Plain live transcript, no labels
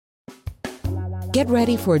Get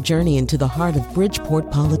ready for a journey into the heart of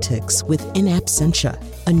Bridgeport politics with In Absentia,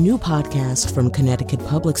 a new podcast from Connecticut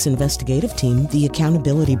Public's investigative team, The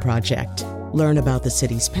Accountability Project. Learn about the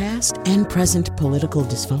city's past and present political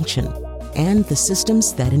dysfunction and the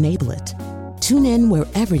systems that enable it. Tune in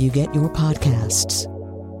wherever you get your podcasts.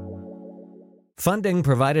 Funding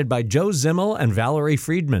provided by Joe Zimmel and Valerie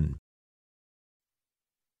Friedman.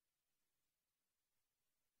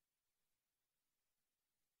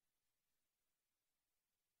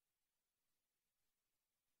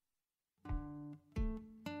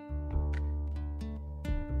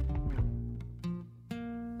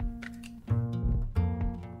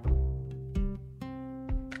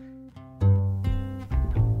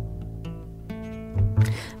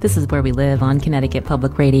 This is Where We Live on Connecticut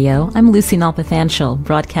Public Radio. I'm Lucy Nalpathanchel,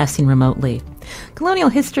 broadcasting remotely. Colonial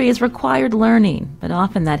history is required learning, but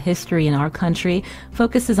often that history in our country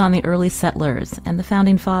focuses on the early settlers and the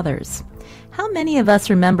founding fathers. How many of us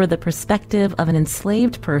remember the perspective of an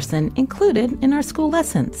enslaved person included in our school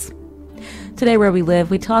lessons? Today, Where We Live,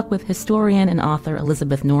 we talk with historian and author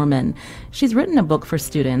Elizabeth Norman. She's written a book for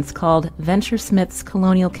students called Venture Smith's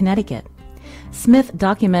Colonial Connecticut. Smith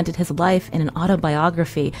documented his life in an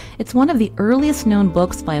autobiography. It's one of the earliest known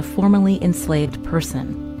books by a formerly enslaved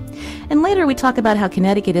person. And later we talk about how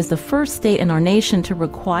Connecticut is the first state in our nation to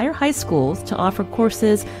require high schools to offer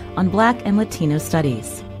courses on Black and Latino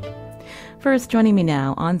studies. First, joining me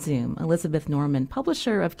now on Zoom, Elizabeth Norman,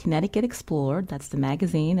 publisher of Connecticut Explored, that's the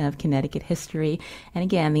magazine of Connecticut history, and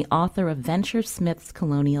again, the author of Venture Smith's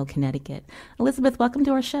Colonial Connecticut. Elizabeth, welcome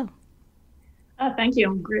to our show. Thank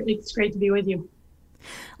you. It's great to be with you.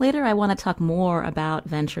 Later, I want to talk more about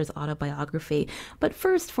Venture's autobiography. But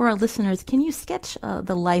first, for our listeners, can you sketch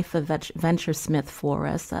the life of Venture Smith for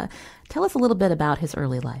us? Tell us a little bit about his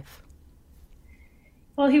early life.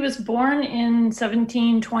 Well, he was born in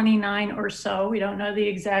 1729 or so. We don't know the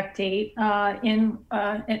exact date, in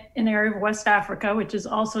an area of West Africa, which has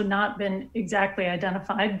also not been exactly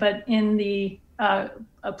identified, but in a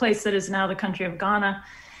place that is now the country of Ghana.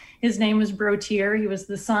 His name was Brotier. He was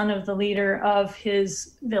the son of the leader of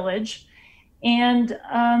his village. And,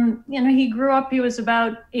 he grew up, he was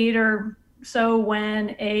about 8 or so when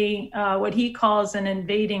what he calls an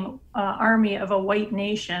invading army of a white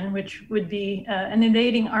nation, which would be an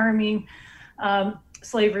invading army.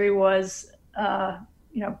 Slavery was,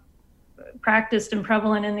 practiced and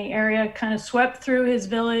prevalent in the area, kind of swept through his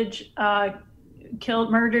village,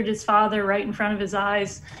 murdered his father right in front of his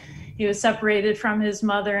eyes. He was separated from his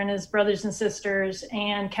mother and his brothers and sisters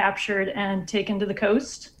and captured and taken to the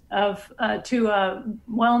coast to a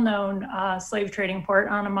well-known slave trading port,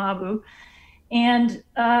 Anamabu, and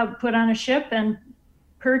put on a ship and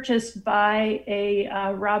purchased by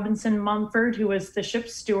a Robinson Mumford, who was the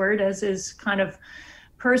ship's steward, as his kind of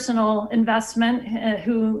personal investment,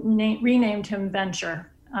 who renamed him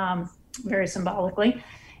Venture, very symbolically.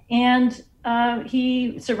 And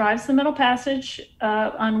he survives the Middle Passage,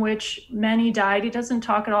 on which many died. He doesn't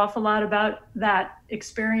talk an awful lot about that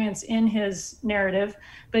experience in his narrative,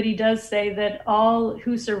 but he does say that all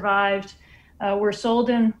who survived were sold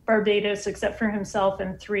in Barbados, except for himself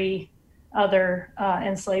and 3 other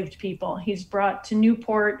enslaved people. He's brought to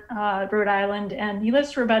Newport, Rhode Island, and he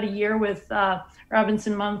lives for about a year with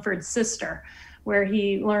Robinson Mumford's sister, where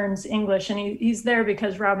he learns English, and he's there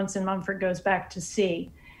because Robinson Mumford goes back to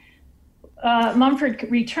sea. Mumford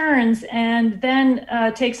returns and then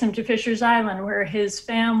takes him to Fisher's Island, where his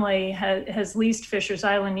family has leased Fisher's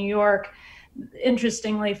Island, New York.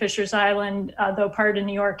 Interestingly, Fisher's Island, though part of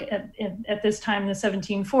New York at this time in the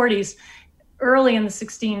 1740s, early in the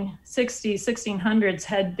 1660s, 1600s,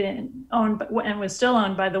 had been owned and was still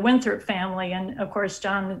owned by the Winthrop family. And of course,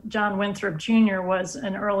 John Winthrop Jr. was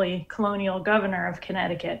an early colonial governor of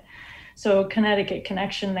Connecticut. So Connecticut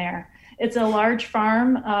connection there. It's a large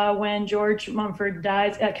farm. When George Mumford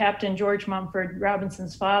dies, Captain George Mumford,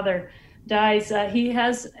 Robinson's father, dies, he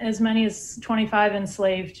has as many as 25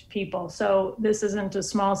 enslaved people. So this isn't a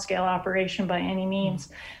small scale operation by any means.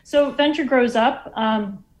 So Venture grows up.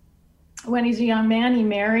 When he's a young man, he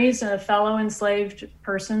marries a fellow enslaved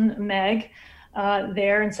person, Meg,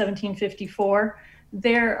 there in 1754.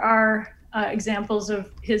 There are examples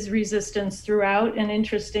of his resistance throughout. And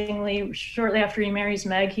interestingly, shortly after he marries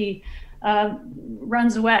Meg, he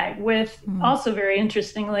runs away with, also very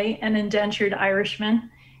interestingly, an indentured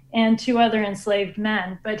Irishman and 2 other enslaved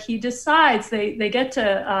men. But he decides, they get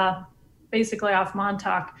to basically off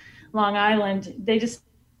Montauk, Long Island.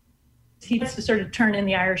 He has to sort of turn in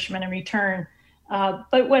the Irishman and return.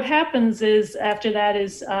 But what happens is, after that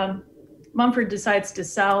is, Mumford decides to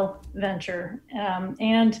sell Venture.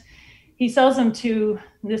 And he sells them to,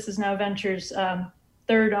 this is now Venture's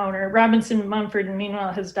third owner. Robinson Mumford, and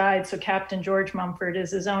meanwhile, has died, so Captain George Mumford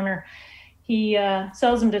is his owner. He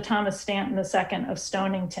sells them to Thomas Stanton II of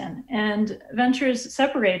Stonington. And Venture's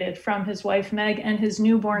separated from his wife, Meg, and his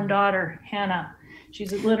newborn daughter, Hannah.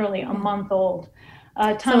 She's literally a month old.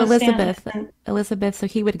 So Elizabeth, so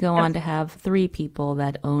he would go on to have 3 people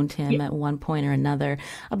that owned him at one point or another.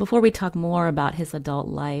 Before we talk more about his adult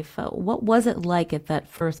life, what was it like at that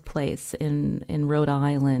first place in Rhode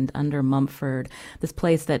Island under Mumford, this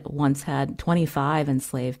place that once had 25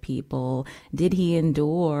 enslaved people? Did he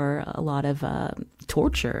endure a lot of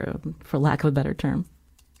torture, for lack of a better term?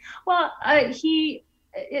 Well, he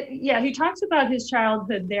talks about his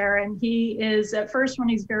childhood there, and he is, at first, when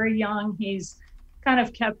he's very young, he's kind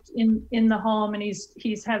of kept in the home, and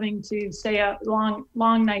he's having to stay up long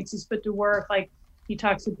nights. He's put to work. Like, he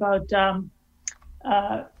talks about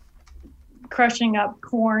crushing up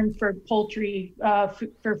corn for poultry,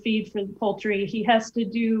 for feed for the poultry. He has to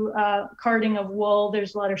do carting of wool.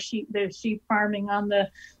 There's a lot of sheep. There's sheep farming on the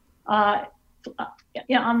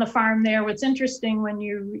farm there. What's interesting,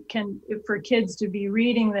 for kids to be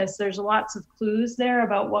reading this, there's lots of clues there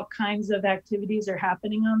about what kinds of activities are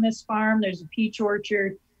happening on this farm. There's a peach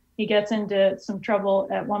orchard. He gets into some trouble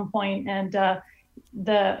at one point, and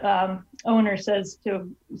the owner says to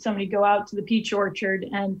somebody, go out to the peach orchard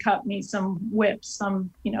and cut me some whips,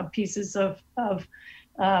 some pieces of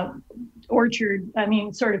orchard,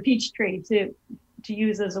 sort of peach tree to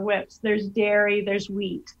use as a whip. There's dairy, there's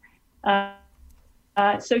wheat.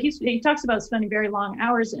 So he talks about spending very long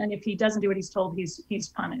hours, and if he doesn't do what he's told, he's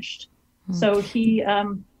punished. So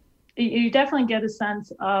you definitely get a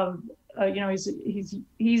sense of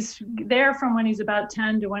he's there from when he's about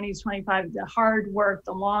 10 to when he's 25. The hard work,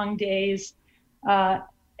 the long days,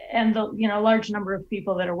 and the large number of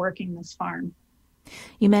people that are working this farm.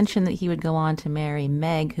 You mentioned that he would go on to marry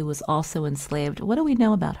Meg, who was also enslaved. What do we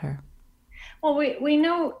know about her? Well, we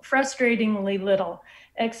know frustratingly little,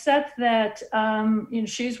 except that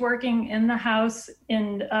she's working in the house,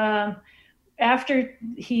 and after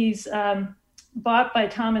he's bought by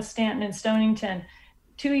Thomas Stanton in Stonington,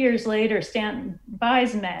 2 years later, Stanton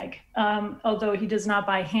buys Meg, although he does not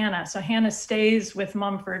buy Hannah. So Hannah stays with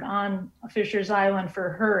Mumford on Fisher's Island for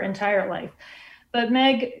her entire life. But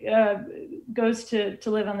Meg goes to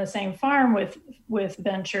live on the same farm with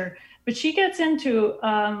Venture, but she gets into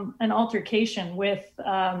an altercation with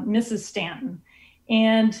Mrs. Stanton,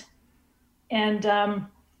 and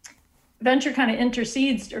Venture kind of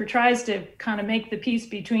intercedes or tries to kind of make the peace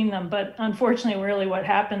between them. But unfortunately, really what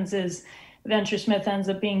happens is Venture Smith ends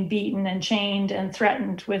up being beaten and chained and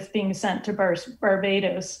threatened with being sent to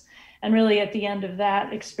Barbados. And really at the end of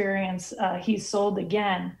that experience, he's sold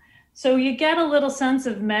again. So you get a little sense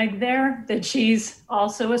of Meg there, that she's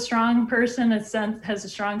also a strong person, has a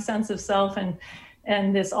strong sense of self,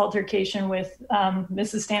 and this altercation with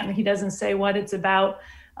Mrs. Stanton, he doesn't say what it's about.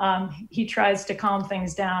 He tries to calm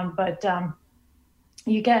things down, but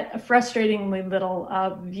you get a frustratingly little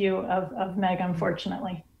view of Meg,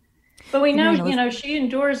 unfortunately. But we know, she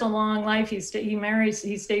endures a long life. He stayed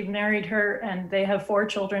married her, and they have 4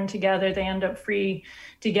 children together. They end up free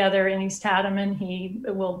together in East Haddam.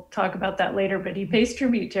 We'll talk about that later, but he pays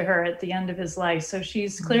tribute to her at the end of his life. So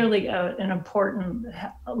she's clearly an important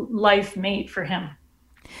life mate for him.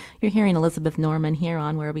 You're hearing Elizabeth Norman here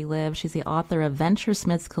on Where We Live. She's the author of Venture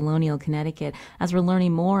Smith's Colonial Connecticut. As we're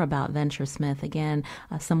learning more about Venture Smith, again,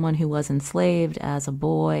 someone who was enslaved as a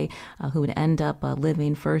boy, who would end up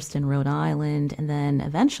living first in Rhode Island and then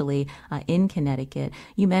eventually in Connecticut.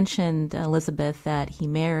 You mentioned, Elizabeth, that he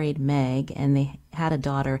married Meg and they had a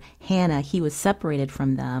daughter, Hannah. He was separated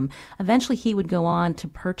from them. Eventually, he would go on to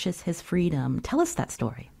purchase his freedom. Tell us that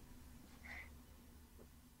story.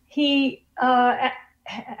 He...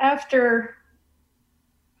 after,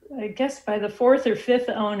 I guess, by the 4th or 5th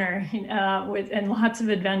owner, and lots of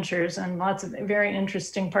adventures and lots of very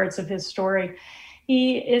interesting parts of his story,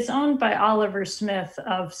 he is owned by Oliver Smith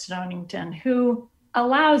of Stonington, who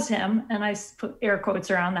allows him, and I put air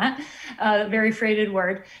quotes around that, very freighted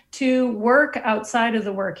word, to work outside of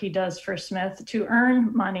the work he does for Smith to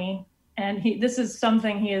earn money. And this is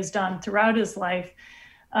something he has done throughout his life,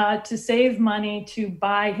 to save money to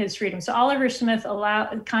buy his freedom. So Oliver Smith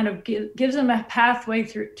gives him a pathway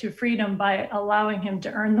to freedom by allowing him to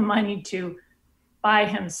earn the money to buy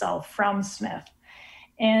himself from Smith.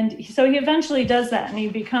 And so he eventually does that, and he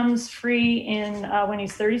becomes free when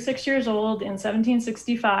he's 36 years old in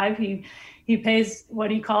 1765. He pays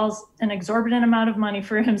what he calls an exorbitant amount of money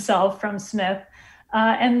for himself from Smith,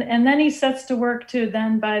 and then he sets to work to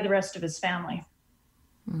then buy the rest of his family.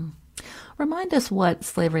 Mm. Remind us what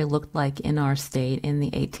slavery looked like in our state in the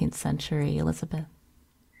 18th century, Elizabeth.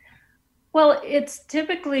 Well, it's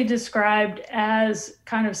typically described as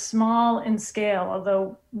kind of small in scale,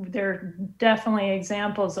 although there are definitely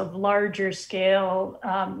examples of larger scale,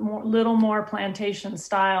 little more plantation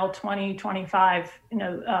style, 20, 25,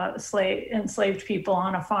 enslaved people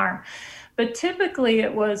on a farm. But typically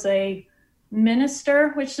it was a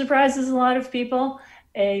minister, which surprises a lot of people,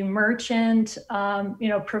 a merchant,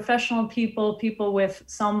 professional people with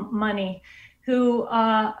some money, who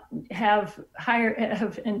have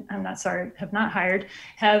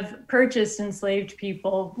purchased enslaved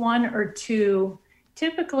people, one or two,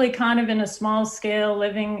 typically kind of in a small scale,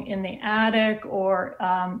 living in the attic or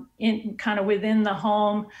in kind of within the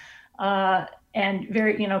home, and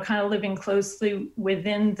very, kind of living closely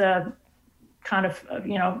within the kind of,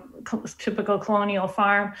 typical colonial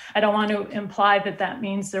farm. I don't want to imply that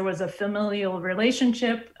means there was a familial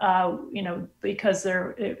relationship, because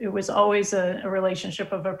it was always a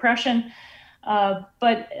relationship of oppression.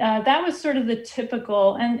 But that was sort of the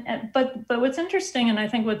typical, but what's interesting, and I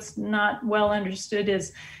think what's not well understood,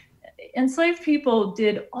 is enslaved people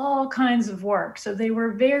did all kinds of work. So they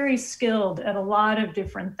were very skilled at a lot of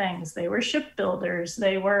different things. They were shipbuilders.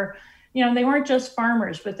 They were, they weren't just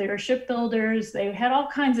farmers, but they were shipbuilders. They had all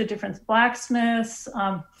kinds of different blacksmiths,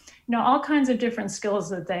 all kinds of different skills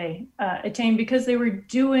that they attained because they were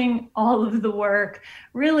doing all of the work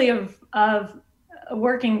really of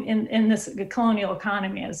working in this colonial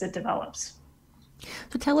economy as it develops.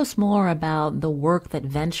 So tell us more about the work that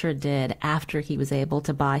Venture did after he was able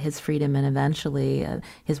to buy his freedom and eventually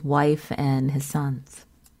his wife and his sons.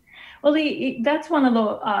 Well, that's one of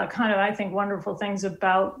the kind of, I think, wonderful things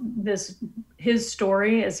about his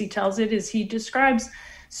story as he tells it, is he describes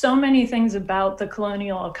so many things about the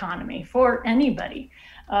colonial economy for anybody.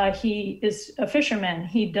 He is a fisherman.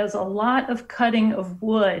 He does a lot of cutting of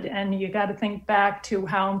wood, and you got to think back to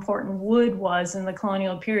how important wood was in the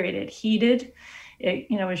colonial period. It heated, it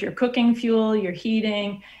was your cooking fuel, your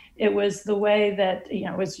heating. It was the way that,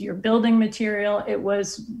 it was your building material. It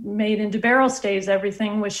was made into barrel staves.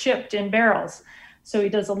 Everything was shipped in barrels. So he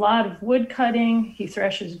does a lot of wood cutting. He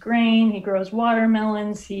threshes grain. He grows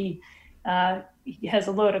watermelons. He has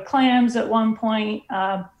a load of clams at one point.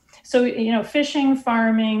 So, fishing,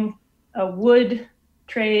 farming, wood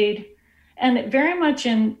trade, and very much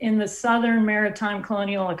in the southern maritime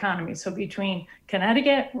colonial economy. So between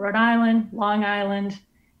Connecticut, Rhode Island, Long Island,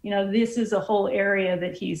 this is a whole area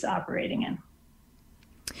that he's operating in.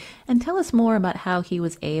 And tell us more about how he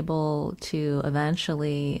was able to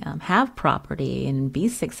eventually have property and be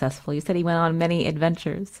successful. You said he went on many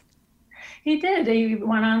adventures. He did. He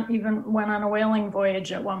went on a whaling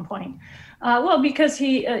voyage at one point. Because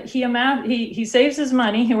he saves his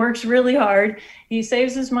money. He works really hard. He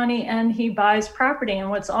saves his money and he buys property. And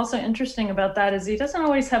what's also interesting about that is he doesn't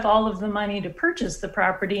always have all of the money to purchase the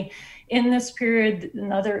property. In this period,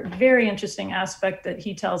 another very interesting aspect that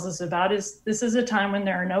he tells us about is this is a time when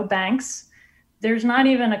there are no banks. There's not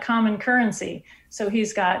even a common currency. So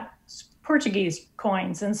he's got Portuguese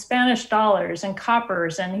coins and Spanish dollars and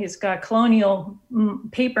coppers, and he's got colonial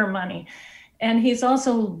paper money. And he's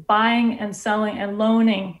also buying and selling and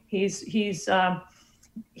loaning. He's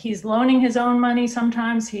loaning his own money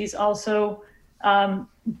sometimes. He's also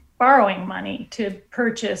borrowing money to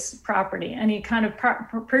purchase property. And he kind of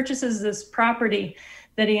purchases this property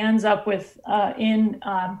that he ends up with in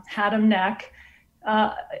Haddam Neck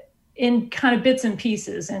in kind of bits and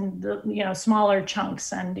pieces and smaller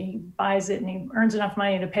chunks. And he buys it and he earns enough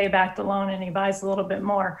money to pay back the loan and he buys a little bit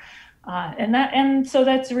more. And so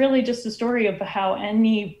that's really just a story of how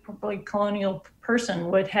any probably colonial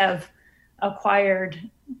person would have acquired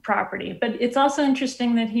property. But it's also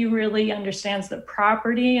interesting that he really understands that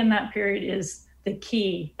property in that period is the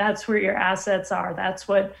key. That's where your assets are. That's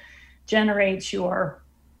what generates your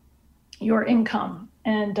income.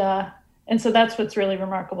 And so that's what's really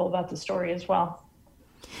remarkable about the story as well.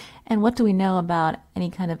 And what do we know about any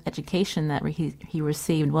kind of education that he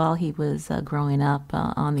received while he was growing up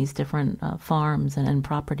on these different farms and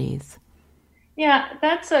properties? Yeah,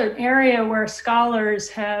 that's an area where scholars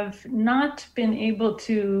have not been able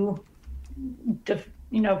to,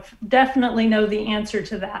 definitely know the answer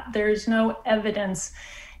to that. There's no evidence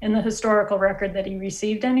in the historical record that he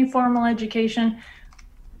received any formal education.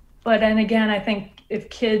 But and again, I think if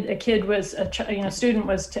a student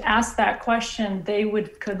was to ask that question, they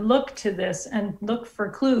could look to this and look for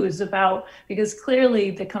clues about, because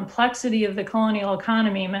clearly the complexity of the colonial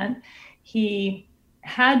economy meant he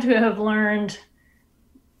had to have learned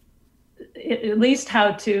at least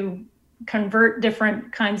how to convert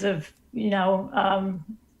different kinds of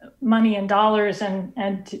money and dollars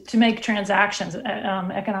and to make transactions,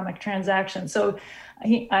 economic transactions. So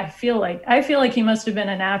I feel like he must have been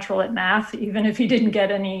a natural at math, even if he didn't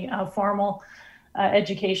get any formal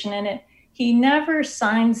education in it. He never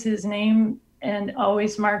signs his name and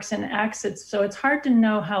always marks an X. So it's hard to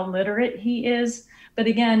know how literate he is. But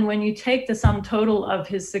again, when you take the sum total of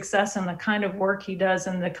his success and the kind of work he does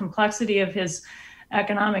and the complexity of his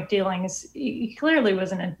economic dealings, he clearly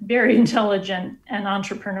was a very intelligent and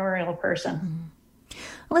entrepreneurial person. Mm-hmm.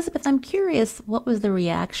 Elizabeth, I'm curious, what was the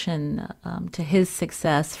reaction to his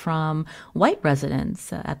success from white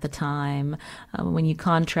residents at the time when you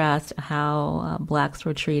contrast how blacks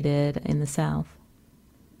were treated in the South?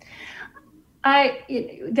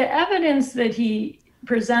 The evidence that he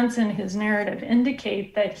presents in his narrative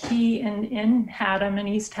indicate that he in Haddam and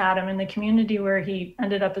East Haddam, in the community where he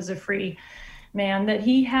ended up as a free man, that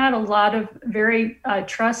he had a lot of very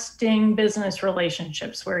trusting business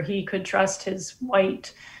relationships where he could trust his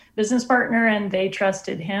white business partner and they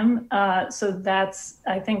trusted him. So that's,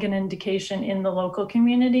 I think, an indication in the local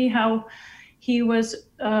community how he was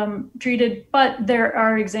treated. But there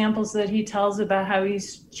are examples that he tells about how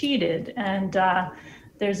he's cheated. And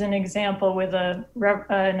there's an example with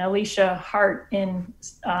an Alicia Hart in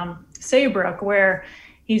Saybrook where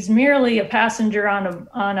he's merely a passenger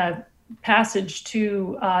on a passage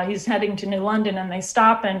to, he's heading to New London, and they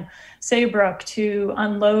stop in Saybrook to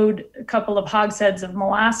unload a couple of hogsheads of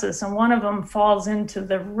molasses, and one of them falls into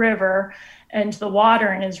the river, into the water,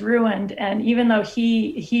 and is ruined. And even though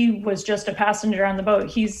he was just a passenger on the boat,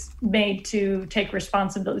 he's made to take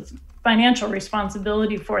responsibility, financial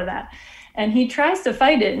responsibility for that. And he tries to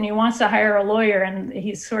fight it, and he wants to hire a lawyer, and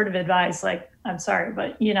he's sort of advised, like, I'm sorry,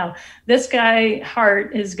 but this guy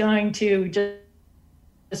Hart is going to just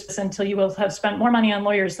until you will have spent more money on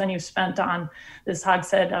lawyers than you've spent on this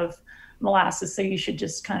hogshead of molasses, so you should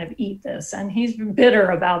just kind of eat this. And he's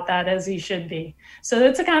bitter about that, as he should be. So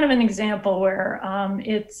that's a kind of an example where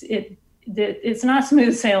it's not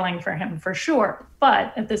smooth sailing for him, for sure.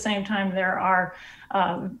 But at the same time, there are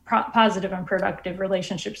positive and productive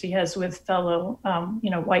relationships he has with fellow,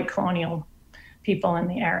 white colonial people in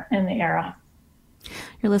the era.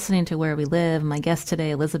 You're listening to Where We Live. My guest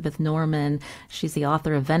today, Elizabeth Norman. She's the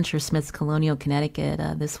author of Venture Smith's Colonial Connecticut.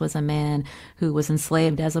 This was a man who was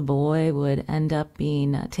enslaved as a boy, would end up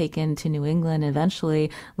being taken to New England,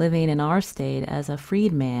 eventually living in our state as a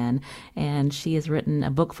freedman. And she has written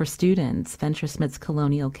a book for students, Venture Smith's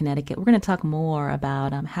Colonial Connecticut. We're going to talk more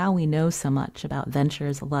about how we know so much about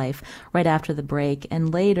Venture's life right after the break,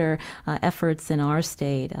 and later efforts in our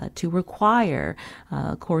state to require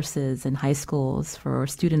courses in high schools for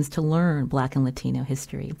students to learn Black and Latino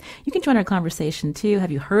history. You can join our conversation too.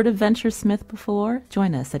 Have you heard of Venture Smith before?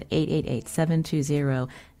 Join us at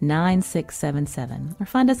 888-720-9677 or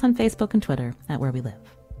find us on Facebook and Twitter at Where We Live.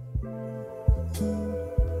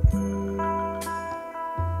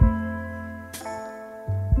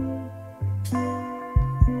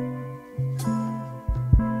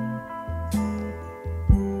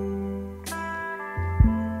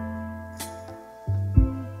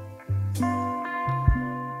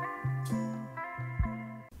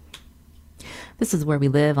 This is Where We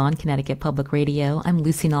Live on Connecticut Public Radio. I'm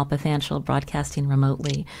Lucy Nalpathanchel, broadcasting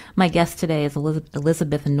remotely. My guest today is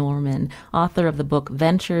Elizabeth Norman, author of the book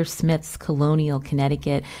Venture Smith's Colonial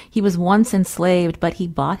Connecticut. He was once enslaved, but he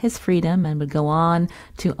bought his freedom and would go on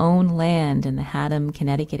to own land in the Haddam,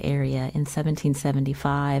 Connecticut area in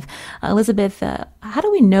 1775. Elizabeth, how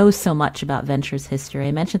do we know so much about Venture's history?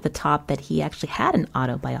 I mentioned at the top that he actually had an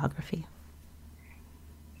autobiography.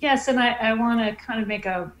 Yes, and I want to kind of make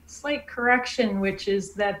a slight correction, which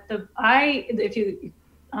is that if you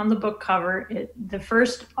on the book cover, the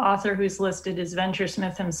first author who's listed is Venture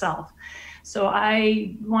Smith himself. So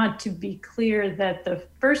I want to be clear that the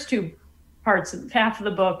first two parts, half of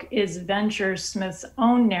the book, is Venture Smith's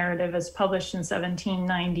own narrative as published in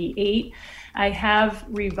 1798. I have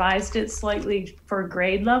revised it slightly for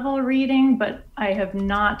grade level reading, but I have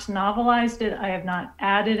not novelized it. I have not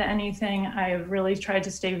added anything. I have really tried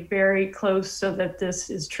to stay very close so that this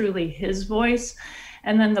is truly his voice.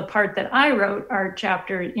 And then the part that I wrote, our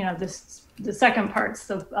chapter, the second part's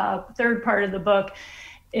the third part of the book,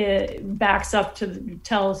 it backs up to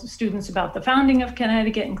tell students about the founding of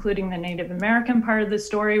Connecticut, including the Native American part of the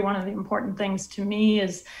story. One of the important things to me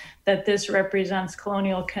is that this represents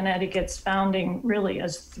colonial Connecticut's founding really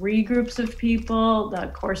as three groups of people.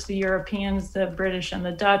 Of course, the Europeans, the British, and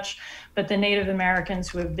the Dutch, but the Native Americans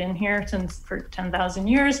who have been here for 10,000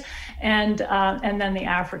 years, and then the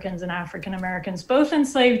Africans and African Americans, both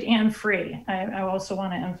enslaved and free. I also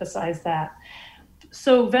want to emphasize that.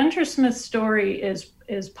 So Venture Smith's story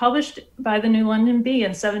is published by the New London Bee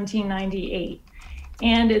in 1798.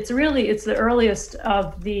 And it's the earliest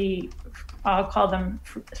of the, I'll call them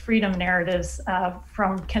freedom narratives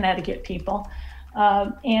from Connecticut people.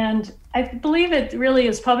 And I believe it really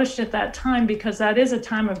is published at that time because that is a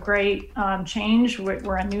time of great change.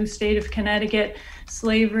 We're a new state of Connecticut.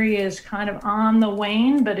 Slavery is kind of on the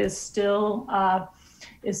wane, but is still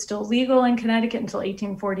legal in Connecticut until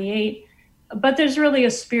 1848. But there's really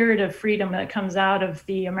a spirit of freedom that comes out of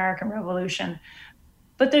the American Revolution.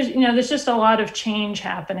 But there's just a lot of change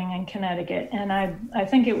happening in Connecticut. And I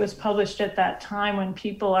think it was published at that time when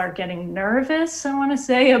people are getting nervous, I want to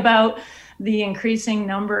say, about the increasing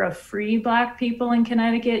number of free Black people in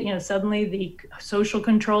Connecticut. Suddenly the social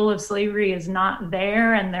control of slavery is not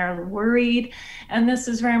there and they're worried. And this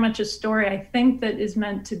is very much a story, I think, that is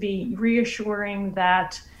meant to be reassuring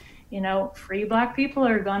that free Black people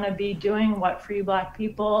are going to be doing what free Black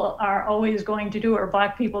people are always going to do, or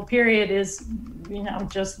Black people, period, is,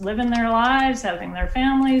 just living their lives, having their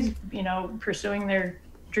families, pursuing their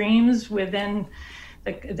dreams within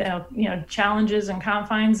the challenges and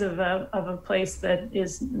confines of a place that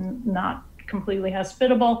is not completely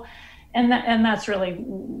hospitable. And that's really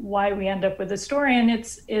why we end up with this story. And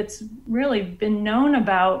it's really been known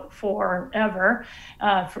about forever.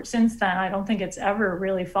 Since then, I don't think it's ever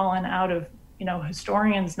really fallen out of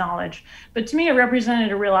historians' knowledge. But to me, it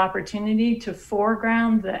represented a real opportunity to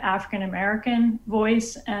foreground the African American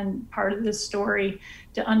voice and part of this story,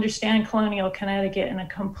 to understand colonial Connecticut in a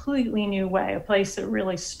completely new way, a place that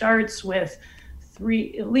really starts with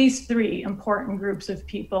at least three important groups of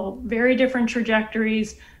people, very different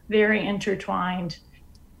trajectories, very intertwined,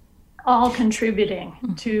 all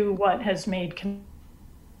contributing to what has made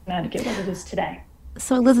Connecticut what it is today.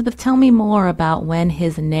 So Elizabeth, tell me more about when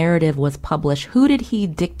his narrative was published. Who did he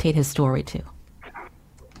dictate his story to?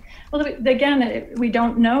 Well, again, we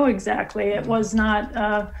don't know exactly. It was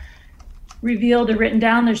not revealed or written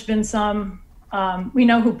down. There's been some, we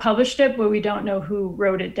know who published it, but we don't know who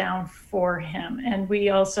wrote it down for him. And we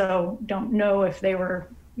also don't know if they were,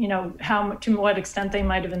 to what extent they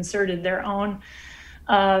might have inserted their own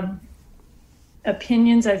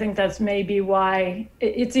opinions. I think that's maybe why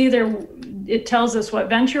it's either it tells us what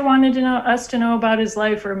Venture wanted us to know about his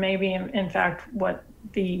life, or maybe in fact what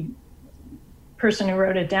the person who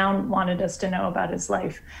wrote it down wanted us to know about his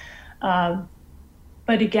life.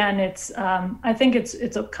 But again, I think it's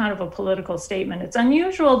a kind of a political statement. It's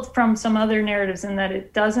unusual from some other narratives in that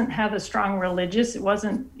it doesn't have a strong religious.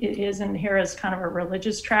 It isn't here as kind of a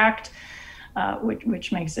religious tract,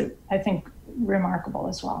 which makes it, I think, remarkable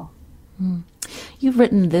as well. You've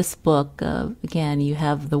written this book. Again, you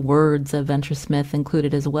have the words of Venture Smith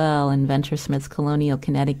included as well, and Venture Smith's Colonial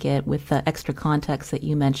Connecticut, with the extra context that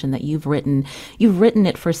you mentioned that you've written. You've written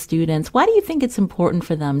it for students. Why do you think it's important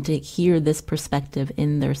for them to hear this perspective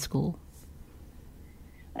in their school?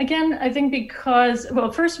 Again, I think because,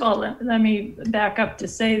 well, first of all, let me back up to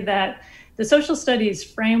say that the social studies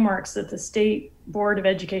frameworks that the State Board of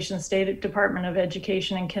Education, State Department of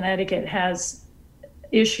Education in Connecticut has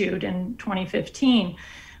issued in 2015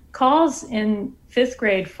 calls in fifth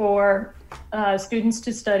grade for students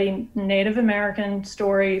to study Native American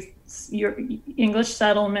stories, English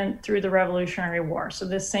settlement through the Revolutionary War. So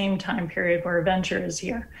this same time period where Venture is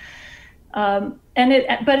here. But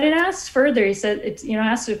it asks further. He said,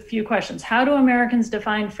 asks a few questions. How do Americans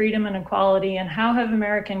define freedom and equality, and how have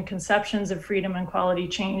American conceptions of freedom and equality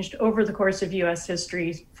changed over the course of U.S.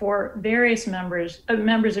 history for various members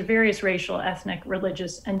of various racial, ethnic,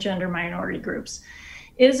 religious, and gender minority groups?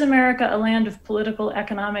 Is America a land of political,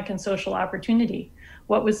 economic, and social opportunity?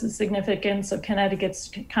 What was the significance of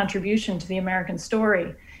Connecticut's contribution to the American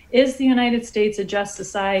story? Is the United States a just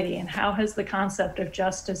society, and how has the concept of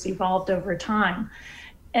justice evolved over time?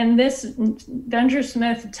 And this, Venture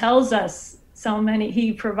Smith tells us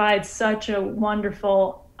he provides such a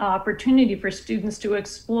wonderful opportunity for students to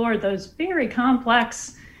explore those very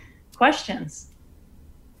complex questions.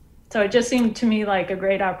 So it just seemed to me like a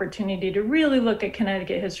great opportunity to really look at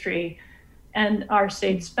Connecticut history and our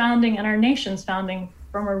state's founding and our nation's founding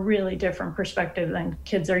from a really different perspective than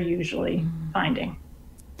kids are usually finding.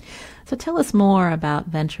 So tell us more about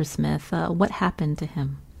Venture Smith. What happened to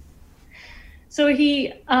him? So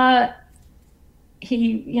he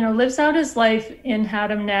lives out his life in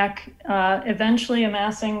Haddam Neck, eventually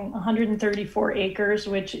amassing 134 acres,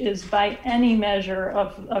 which is by any measure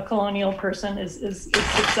of a colonial person is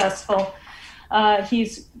successful.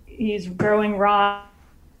 He's growing rye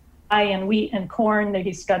and wheat and corn.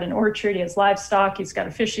 He's got an orchard, he has livestock, he's got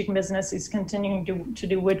a fishing business, he's continuing to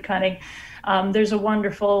do wood cutting. There's a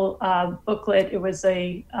wonderful booklet. It was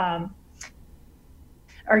a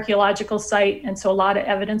archaeological site, and so a lot of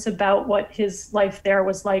evidence about what his life there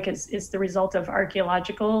was like is the result of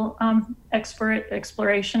archaeological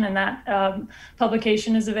exploration, and that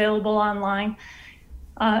publication is available online.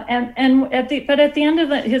 But at the end of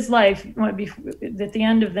his life, at the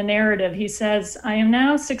end of the narrative, he says, "I am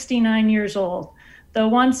now 69 years old. Though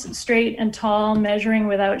once straight and tall, measuring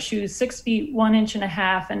without shoes 6 feet 1 inch and a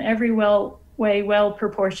half, and every way well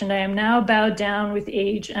proportioned, I am now bowed down with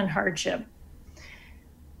age and hardship.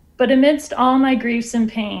 But amidst all my griefs and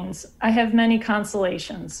pains, I have many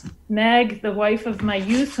consolations. Meg, the wife of my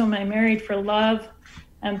youth, whom I married for love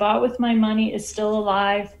and bought with my money, is still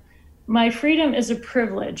alive. My freedom is a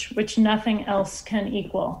privilege which nothing else can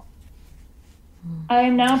equal. I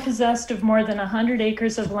am now possessed of more than 100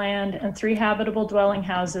 acres of land and 3 habitable dwelling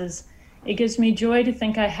houses. It gives me joy to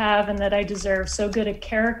think I have and that I deserve so good a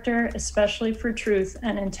character, especially for truth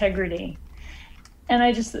and integrity." And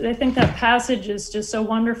I think that passage is just so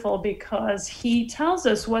wonderful because he tells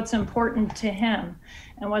us what's important to him.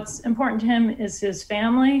 And what's important to him is his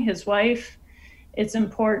family, his wife. It's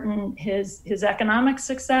important his economic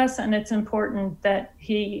success, and it's important that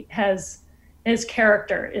his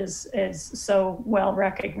character is so well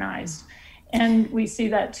recognized. And we see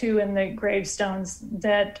that too in the gravestones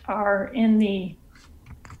that are in the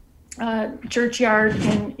churchyard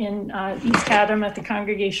in East Haddam at the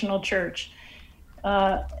Congregational Church.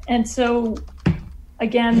 And so,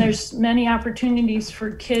 again, there's many opportunities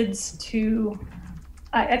for kids to,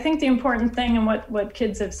 I think the important thing and what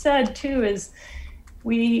kids have said too is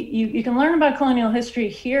you can learn about colonial history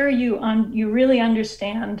here. You really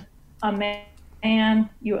understand a man,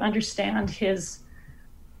 you understand his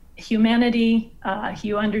humanity,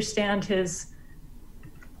 you understand his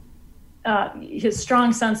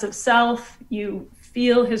strong sense of self, you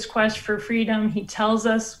feel his quest for freedom. He tells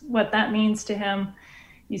us what that means to him.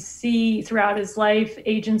 You see throughout his life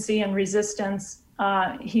agency and resistance.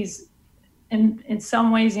 He's in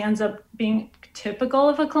some ways he ends up being typical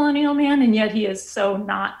of a colonial man, and yet he is so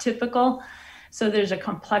not typical. So there's a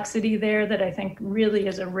complexity there that I think really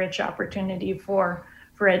is a rich opportunity for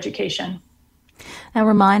education. Now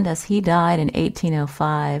remind us, he died in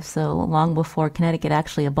 1805, so long before Connecticut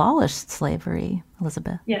actually abolished slavery,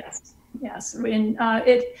 Elizabeth. Yes. When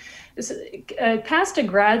it passed a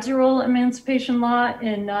gradual emancipation law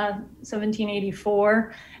in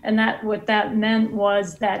 1784, and what that meant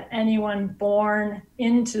was that anyone born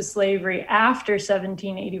into slavery after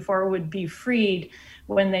 1784 would be freed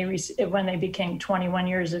when they became 21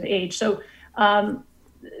 years of age. So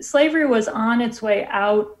slavery was on its way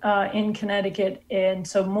out in Connecticut, and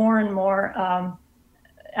so more and more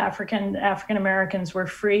African Americans were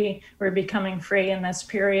becoming free in this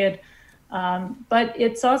period. But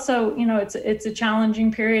it's also, it's a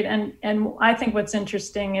challenging period. And I think what's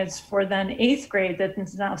interesting is for then 8th grade that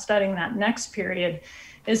is now studying that next period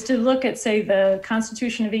is to look at, say, the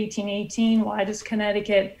Constitution of 1818. Why does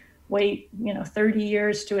Connecticut wait, 30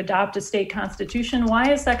 years to adopt a state constitution? Why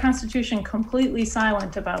is that constitution completely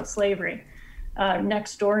silent about slavery?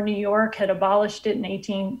 Next door, New York had abolished it in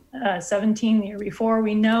 1817, the year before.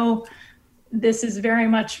 We know this is very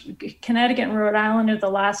much, Connecticut and Rhode Island are the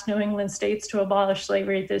last New England states to abolish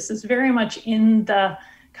slavery. This is very much in the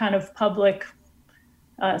kind of public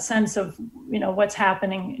sense of, what's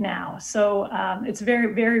happening now. So it's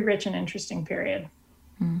very, very rich and interesting period.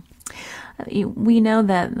 Mm. We know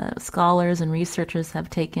that scholars and researchers have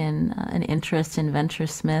taken an interest in Venture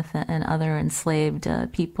Smith and other enslaved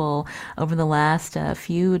people over the last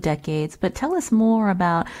few decades. But tell us more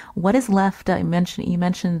about what is left. You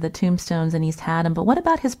mentioned the tombstones in East Haddam, but what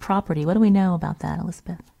about his property? What do we know about that,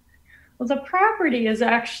 Elizabeth? Well, the property is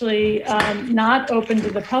actually not open to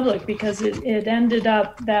the public because it ended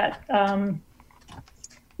up that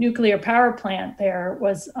nuclear power plant there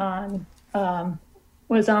was on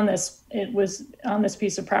this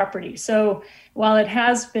piece of property. So while it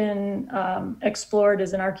has been explored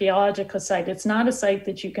as an archaeological site, it's not a site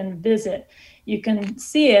that you can visit. You can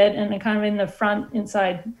see it, and kind of in the front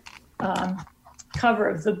inside cover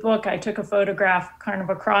of the book, I took a photograph kind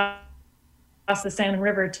of across the Salmon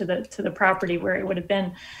River to the property where it would have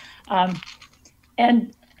been.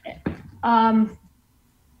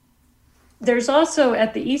 There's also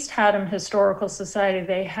at the East Haddam Historical Society,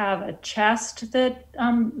 they have a chest that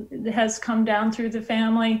has come down through the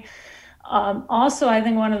family. Also, I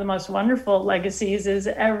think one of the most wonderful legacies is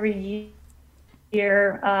every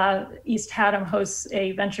year East Haddam hosts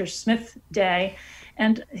a Venture Smith Day.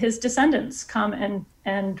 And his descendants come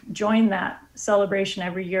and join that celebration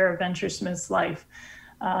every year of Venture Smith's life.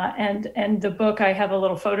 And the book, I have a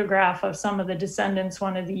little photograph of some of the descendants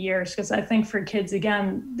one of the years, because I think for kids,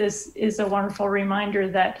 again, this is a wonderful reminder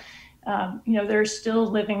that there are still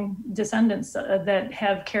living descendants that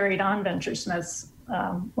have carried on Venture Smith's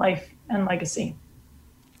life and legacy.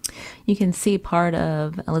 You can see part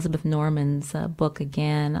of Elizabeth Norman's book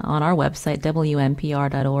again on our website,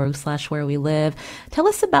 wnpr.org/where we live. Tell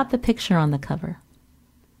us about the picture on the cover.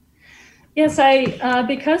 Yes,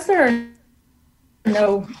 because there are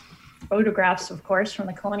no photographs, of course, from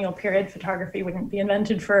the colonial period. Photography wouldn't be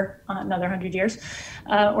invented for another 100 years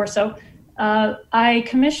or so. I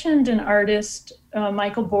commissioned an artist,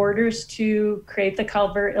 Michael Borders, to create the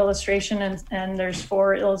cover illustration, and there's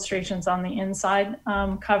 4 illustrations on the inside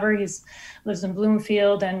cover. He lives in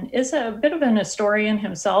Bloomfield and is a bit of an historian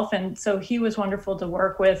himself, and so he was wonderful to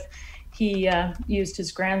work with. He used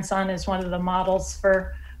his grandson as one of the models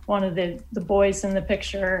for one of the boys in the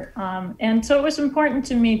picture. And so it was important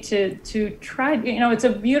to me to try, it's a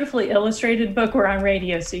beautifully illustrated book. We're on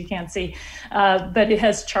radio, so you can't see, but it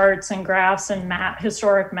has charts and graphs and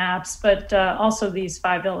historic maps, but also these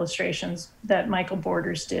 5 illustrations that Michael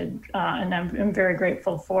Borders did. And I'm very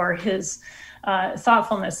grateful for his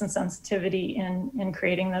thoughtfulness and sensitivity in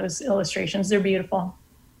creating those illustrations. They're beautiful.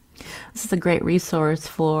 This is a great resource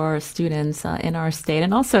for students in our state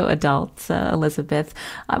and also adults, Elizabeth.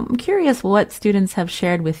 I'm curious what students have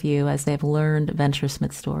shared with you as they've learned Venture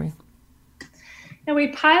Smith's story. And we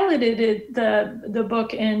piloted the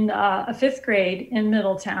book in a 5th grade in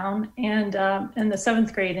Middletown and in the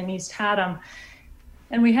 7th grade in East Haddam.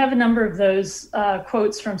 And we have a number of those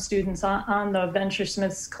quotes from students on the Venture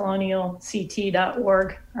Smith's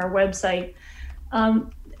colonialct.org, our website.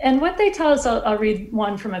 And what they tell us, I'll read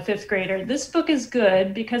one from a 5th grader. This book is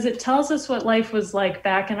good because it tells us what life was like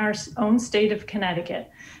back in our own state of Connecticut.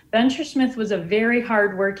 Venture Smith was a very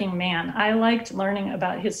hardworking man. I liked learning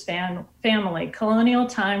about his family. Colonial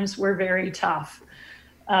times were very tough,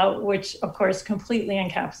 which of course completely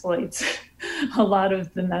encapsulates a lot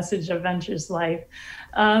of the message of Venture's life.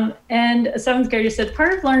 And a 7th grader said,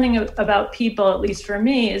 part of learning about people, at least for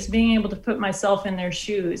me, is being able to put myself in their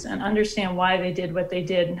shoes and understand why they did what they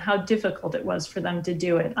did and how difficult it was for them to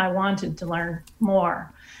do it. I wanted to learn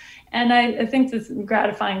more. And I think the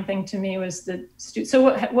gratifying thing to me was that,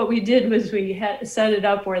 so what we did was we had set it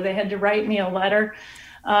up where they had to write me a letter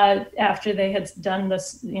after they had done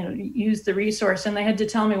this, used the resource, and they had to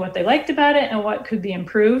tell me what they liked about it and what could be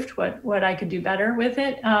improved, what I could do better with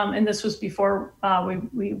it. And this was before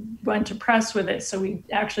we went to press with it. So we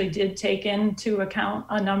actually did take into account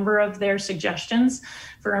a number of their suggestions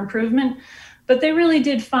for improvement. But they really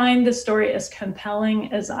did find the story as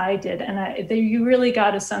compelling as I did. And you really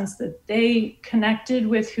got a sense that they connected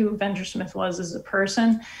with who Venture Smith was as a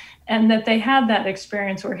person, and that they had that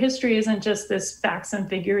experience where history isn't just this facts and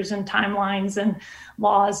figures and timelines and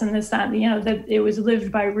laws and this, that, that it was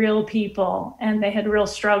lived by real people, and they had real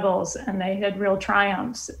struggles and they had real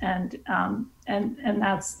triumphs. And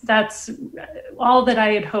that's all that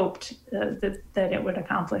I had hoped that it would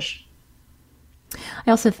accomplish.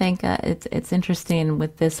 I also think it's interesting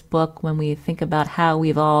with this book when we think about how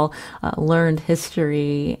we've all learned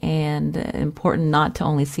history, and important not to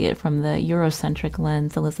only see it from the Eurocentric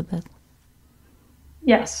lens, Elizabeth.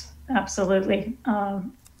 Yes, absolutely.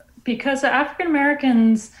 Because African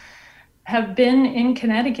Americans have been in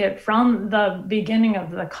Connecticut from the beginning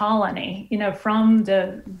of the colony, from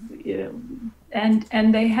the,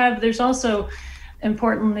 and they have, there's also,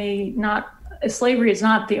 importantly, slavery is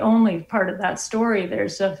not the only part of that story.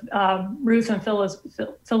 There's Ruth and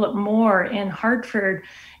Philip Moore in Hartford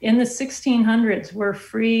in the 1600s were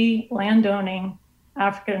free landowning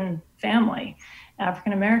African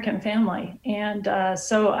American family. And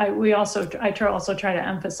so I also try to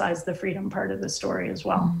emphasize the freedom part of the story as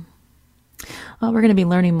well. Well, we're going to be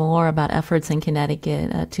learning more about efforts in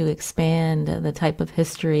Connecticut to expand the type of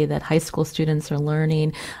history that high school students are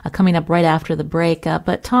learning coming up right after the break.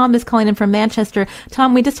 But Tom is calling in from Manchester.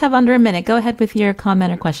 Tom, we just have under a minute. Go ahead with your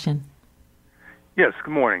comment or question. Yes,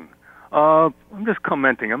 good morning. I'm just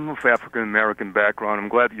commenting. I'm of African-American background. I'm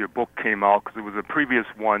glad that your book came out because it was a previous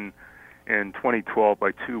one in 2012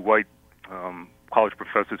 by 2 white college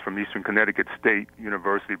professors from Eastern Connecticut State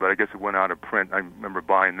University, but I guess it went out of print. I remember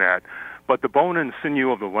buying that. But The Bone and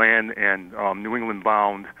Sinew of the Land and New England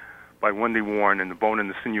Bound by Wendy Warren and The Bone and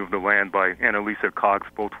the Sinew of the Land by Annalisa Cox,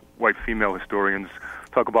 both white female historians,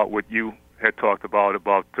 talk about what you had talked about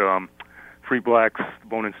free blacks,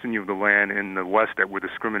 bone and sinew of the land in the West that were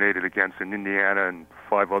discriminated against in Indiana and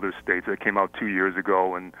 5 other states. That came out 2 years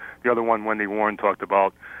ago. And the other one, Wendy Warren, talked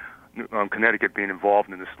about Connecticut being involved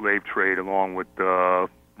in the slave trade along with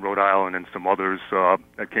Rhode Island and some others.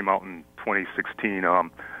 That came out in 2016,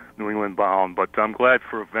 New England bound. But I'm glad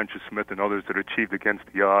for Venture Smith and others that achieved against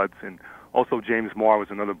the odds. And also James Marr was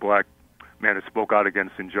another black man that spoke out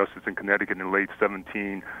against injustice in Connecticut in the late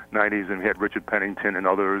 1790s, and we had Richard Pennington and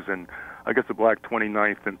others, and I guess the black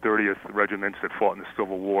 29th and 30th regiments that fought in the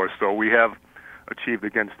Civil War. So we have achieved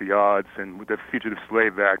against the odds, and with the Fugitive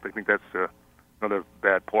Slave Act, I think that's another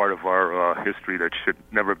bad part of our history that should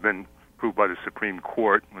never have been proved by the Supreme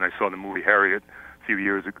Court. When I saw the movie Harriet a few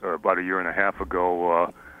years ago, about a year and a half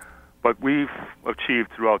ago, but we've achieved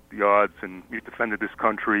throughout the odds, and we've defended this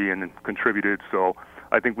country and contributed, so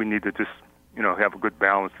I think we need to just have a good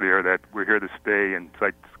balance there, that we're here to stay and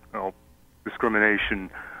fight discrimination.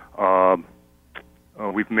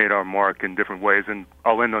 We've made our mark in different ways, and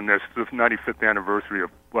I'll end on this. The 95th anniversary of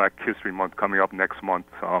Black History Month coming up next month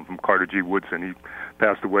from Carter G. Woodson. He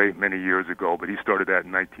passed away many years ago, but he started that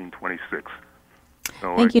in 1926.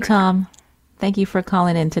 So, Thank you, Tom. Thank you for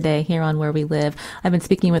calling in today here on Where We Live. I've been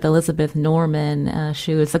speaking with Elizabeth Norman.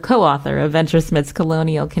 She is the co-author of Venture Smith's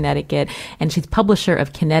Colonial Connecticut, and she's publisher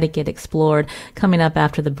of Connecticut Explored. Coming up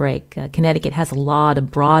after the break, Connecticut has a law to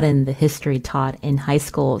broaden the history taught in high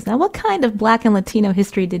schools. Now, what kind of Black and Latino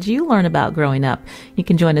history did you learn about growing up? You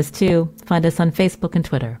can join us too. Find us on Facebook and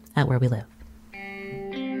Twitter at Where We Live.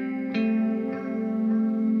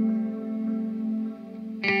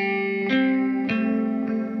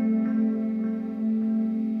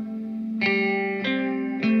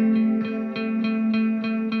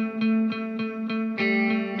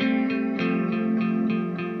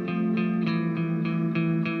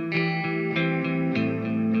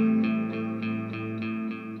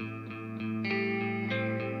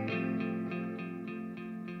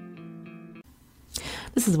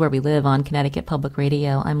 This is Where We Live on Connecticut Public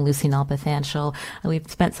Radio. I'm Lucy Nalpathanchel. We've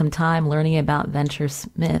spent some time learning about Venture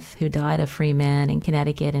Smith, who died a free man in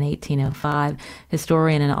Connecticut in 1805.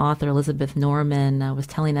 Historian and author Elizabeth Norman was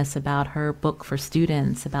telling us about her book for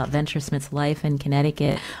students about Venture Smith's life in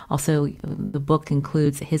Connecticut. Also, the book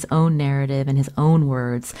includes his own narrative and his own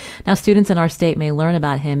words. Now, students in our state may learn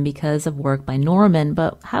about him because of work by Norman,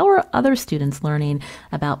 but how are other students learning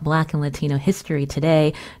about Black and Latino history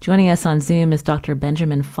today? Joining us on Zoom is Dr.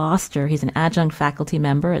 Benjamin Foster. He's an adjunct faculty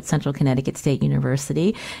member at Central Connecticut State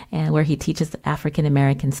University, and where he teaches African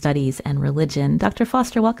American studies and religion. Dr.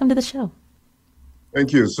 Foster, welcome to the show.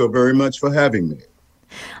 Thank you so very much for having me.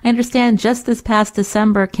 I understand just this past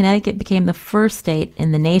December, Connecticut became the first state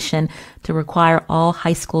in the nation to require all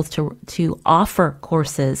high schools to offer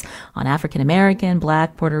courses on African American,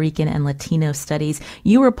 Black, Puerto Rican, and Latino studies.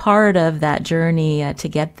 You were part of that journey to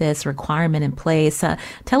get this requirement in place.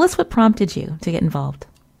 Tell us what prompted you to get involved.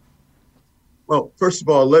 Well, first of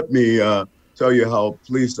all, let me tell you how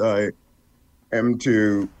pleased I am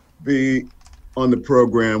to be on the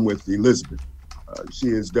program with Elizabeth. She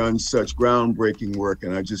has done such groundbreaking work,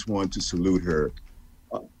 and I just want to salute her.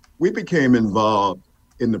 We became involved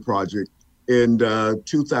in the project in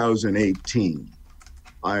 2018.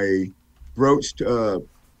 I broached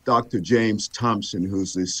Dr. James Thompson,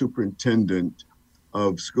 who's the superintendent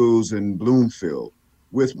of schools in Bloomfield,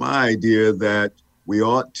 with my idea that we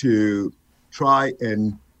ought to try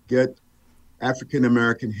and get African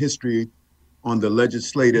American history on the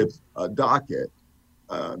legislative docket.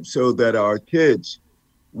 So that our kids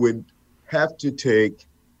would have to take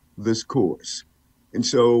this course. And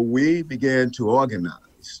so we began to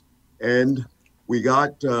organize, and we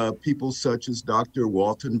got people such as Dr.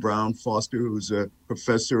 Walton Brown Foster, who's a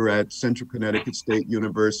professor at Central Connecticut State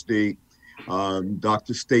University,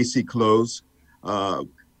 Dr. Stacy Close,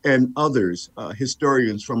 and others,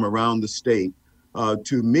 historians from around the state,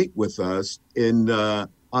 to meet with us in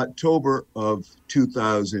October of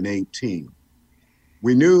 2018.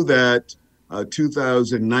 We knew that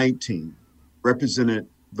 2019 represented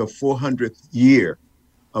the 400th year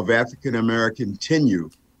of African American tenure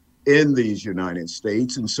in these United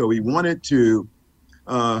States. And so we wanted to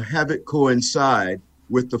have it coincide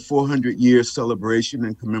with the 400-year celebration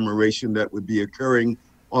and commemoration that would be occurring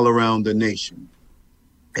all around the nation.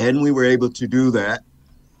 And we were able to do that.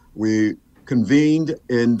 We convened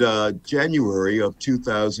in January of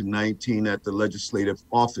 2019 at the Legislative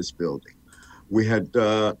Office Building. We had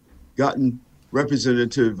gotten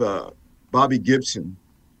Representative Bobby Gibson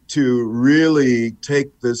to really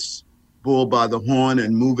take this bull by the horn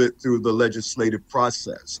and move it through the legislative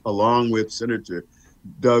process, along with Senator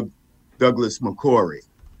Douglas McCrory.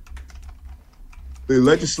 the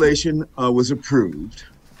legislation was approved,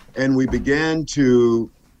 and we began to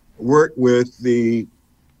work with the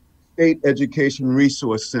State Education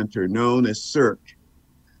Resource Center, known as SERC,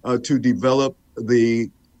 to develop the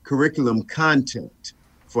curriculum content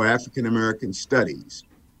for African American studies.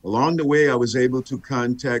 Along the way, I was able to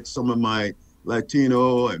contact some of my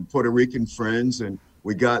Latino and Puerto Rican friends, and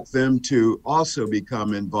we got them to also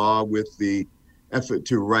become involved with the effort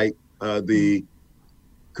to write the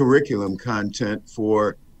curriculum content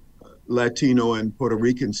for Latino and Puerto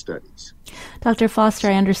Rican studies. Dr. Foster,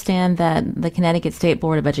 I understand that the Connecticut State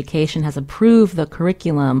Board of Education has approved the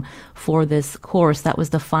curriculum for this course. That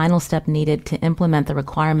was the final step needed to implement the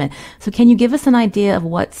requirement. So can you give us an idea of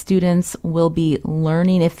what students will be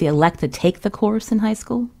learning if they elect to take the course in high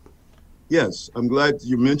school? Yes, I'm glad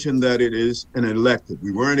you mentioned that it is an elective.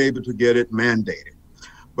 We weren't able to get it mandated,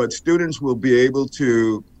 but students will be able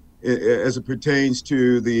to, as it pertains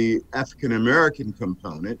to the African American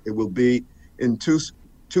component, it will be in two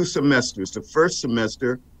semesters. The first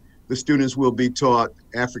semester, the students will be taught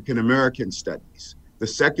African American studies. The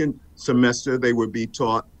second semester, they will be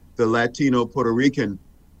taught the Latino Puerto Rican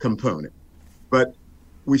component. But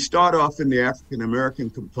we start off in the African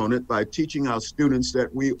American component by teaching our students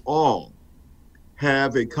that we all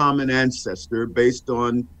have a common ancestor based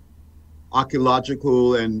on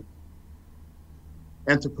archaeological and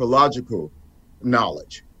anthropological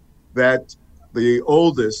knowledge, that the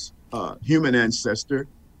oldest human ancestor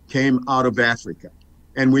came out of Africa.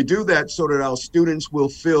 And we do that so that our students will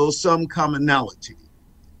feel some commonality.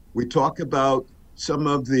 We talk about some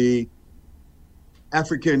of the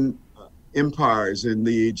African empires and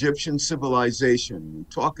the Egyptian civilization. We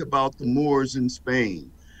talk about the Moors in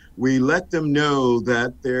Spain. We let them know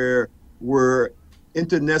that there were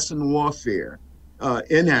internecine warfare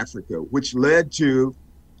in Africa, which led to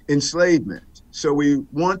enslavement. So we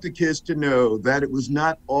want the kids to know that it was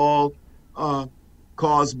not all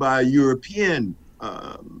caused by European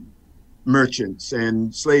merchants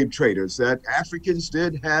and slave traders, that Africans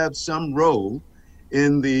did have some role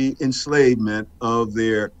in the enslavement of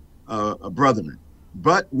their brethren.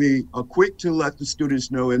 But we are quick to let the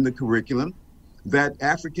students know in the curriculum that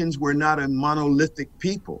Africans were not a monolithic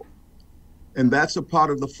people. And that's a part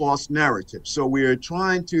of the false narrative. So we are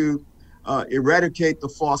trying to eradicate the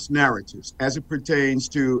false narratives as it pertains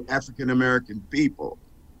to African American people.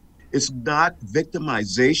 It's not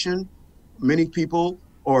victimization. Many people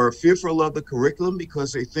are fearful of the curriculum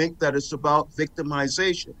because they think that it's about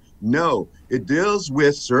victimization. No, it deals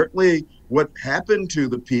with certainly what happened to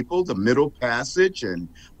the people, the Middle Passage, and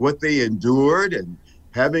what they endured, and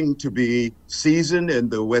having to be seasoned in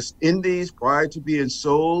the West Indies prior to being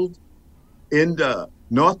sold in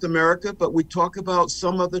North America. But we talk about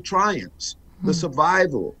some of the triumphs, the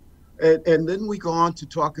survival. And then we go on to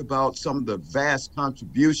talk about some of the vast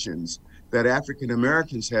contributions that African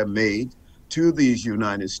Americans have made to these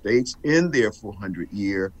United States in their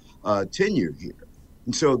 400-year tenure here.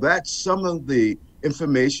 And so that's some of the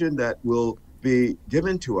information that will be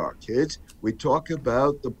given to our kids. We talk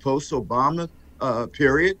about the post-Obama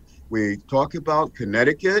period. We talk about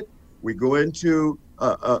Connecticut. We go into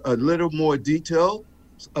a little more detail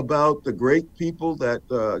about the great people that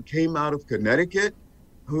came out of Connecticut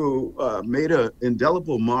who made an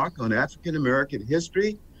indelible mark on African American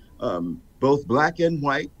history, both black and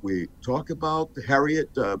white. We talk about Harriet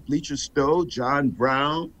Beecher Stowe, John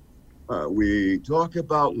Brown. We talk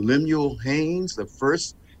about Lemuel Haynes, the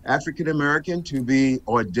first African American to be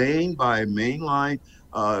ordained by a mainline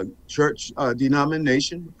church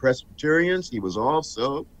denomination, Presbyterians. He was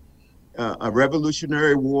also a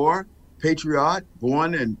Revolutionary War patriot,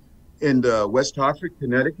 born in West Hartford,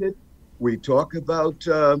 Connecticut. We talk about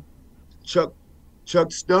Chuck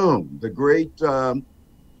Stone, the great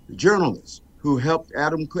journalist who helped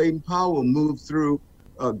Adam Clayton Powell move through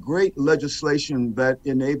great legislation that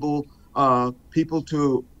enabled people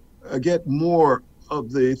to get more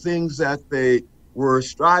of the things that they were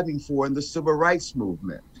striving for in the civil rights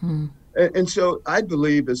movement. And so I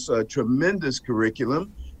believe it's a tremendous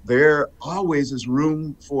curriculum. There always is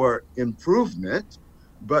room for improvement,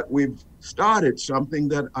 but we've started something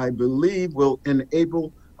that I believe will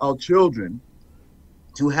enable our children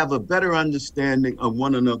to have a better understanding of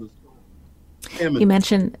one another's. You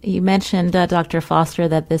mentioned, Dr. Foster,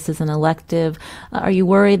 that this is an elective. Are you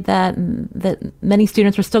worried that many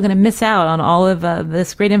students are still going to miss out on all of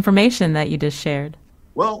this great information that you just shared?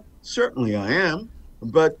 Well, certainly I am,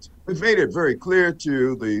 but we've made it very clear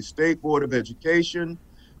to the State Board of Education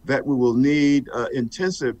that we will need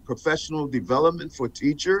intensive professional development for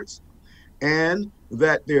teachers, and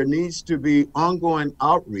that there needs to be ongoing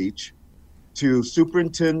outreach to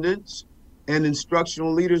superintendents, and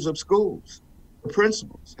instructional leaders of schools,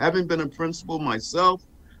 principals. Having been a principal myself,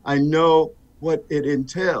 I know what it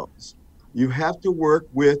entails. You have to work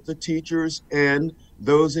with the teachers and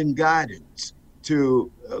those in guidance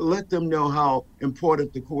to let them know how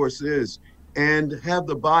important the course is and have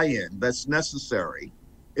the buy-in that's necessary.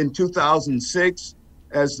 In 2006,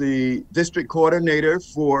 as the district coordinator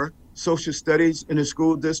for social studies in a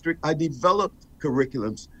school district, I developed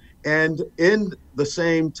curriculums and in the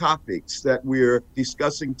same topics that we're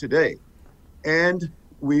discussing today. And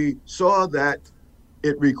we saw that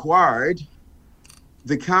it required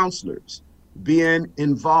the counselors being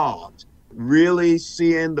involved, really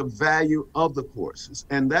seeing the value of the courses.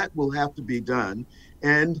 And that will have to be done.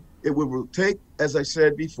 And it will take, as I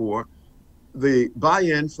said before, the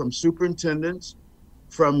buy-in from superintendents,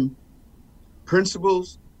 from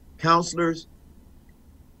principals, counselors,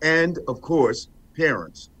 and of course,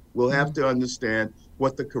 parents will have to understand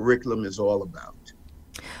what the curriculum is all about.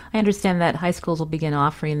 I understand that high schools will begin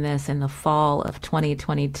offering this in the fall of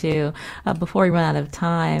 2022. Before we run out of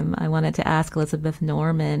time, I wanted to ask Elizabeth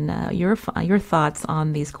Norman your thoughts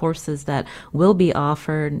on these courses that will be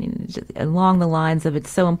offered along the lines of it's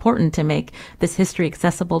so important to make this history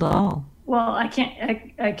accessible to all. Well, I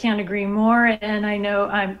can't agree more, and I know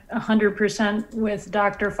I'm 100% with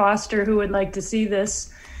Dr. Foster, who would like to see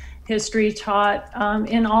this history taught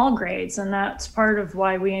in all grades, and that's part of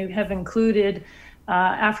why we have included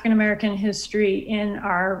African American history in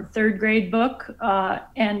our third grade book,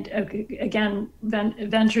 and again,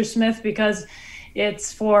 Venture Smith, because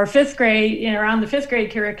it's for fifth grade, around the fifth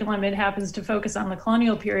grade curriculum, it happens to focus on the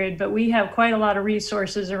colonial period, but we have quite a lot of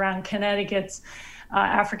resources around Connecticut's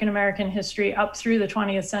African American history up through the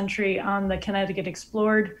 20th century on the Connecticut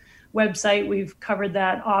Explored website. We've covered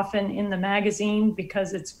that often in the magazine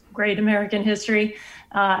because it's great American history.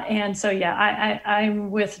 And so, yeah, I'm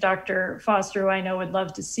with Dr. Foster, who I know would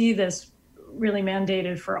love to see this really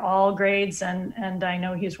mandated for all grades. And I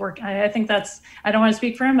know he's working. I think that's, I don't want to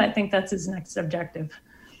speak for him. I think that's his next objective.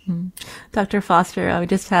 Dr. Foster, we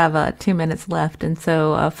just have 2 minutes left, and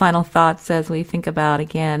so final thoughts as we think about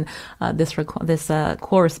again this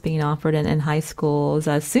course being offered in high schools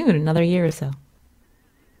soon, another year or so.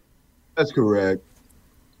 That's correct.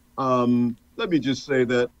 Let me just say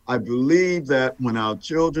that I believe that when our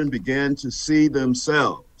children begin to see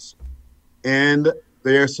themselves and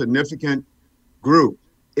their significant group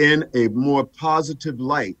in a more positive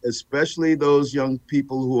light, especially those young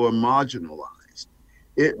people who are marginalized,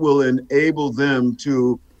 it will enable them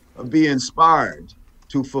to be inspired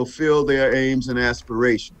to fulfill their aims and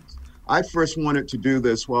aspirations. I first wanted to do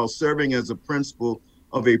this while serving as a principal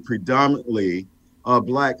of a predominantly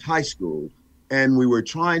Black high school, and we were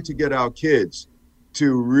trying to get our kids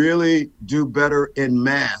to really do better in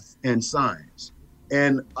math and science.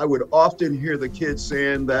 And I would often hear the kids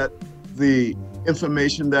saying that the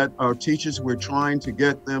information that our teachers were trying to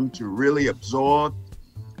get them to really absorb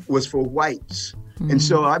was for whites. And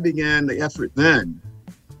so I began the effort then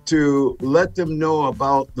to let them know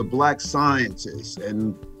about the Black scientists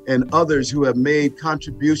and others who have made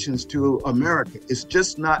contributions to America. It's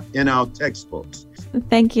just not in our textbooks.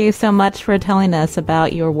 Thank you so much for telling us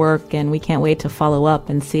about your work, and we can't wait to follow up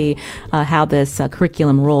and see how this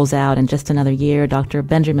curriculum rolls out in just another year. Dr.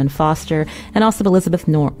 Benjamin Foster and also Elizabeth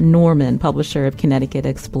Norman, publisher of Connecticut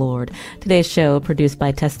Explored. Today's show produced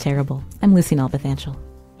by Tess Terrible. I'm Lucy Nalpathanchel.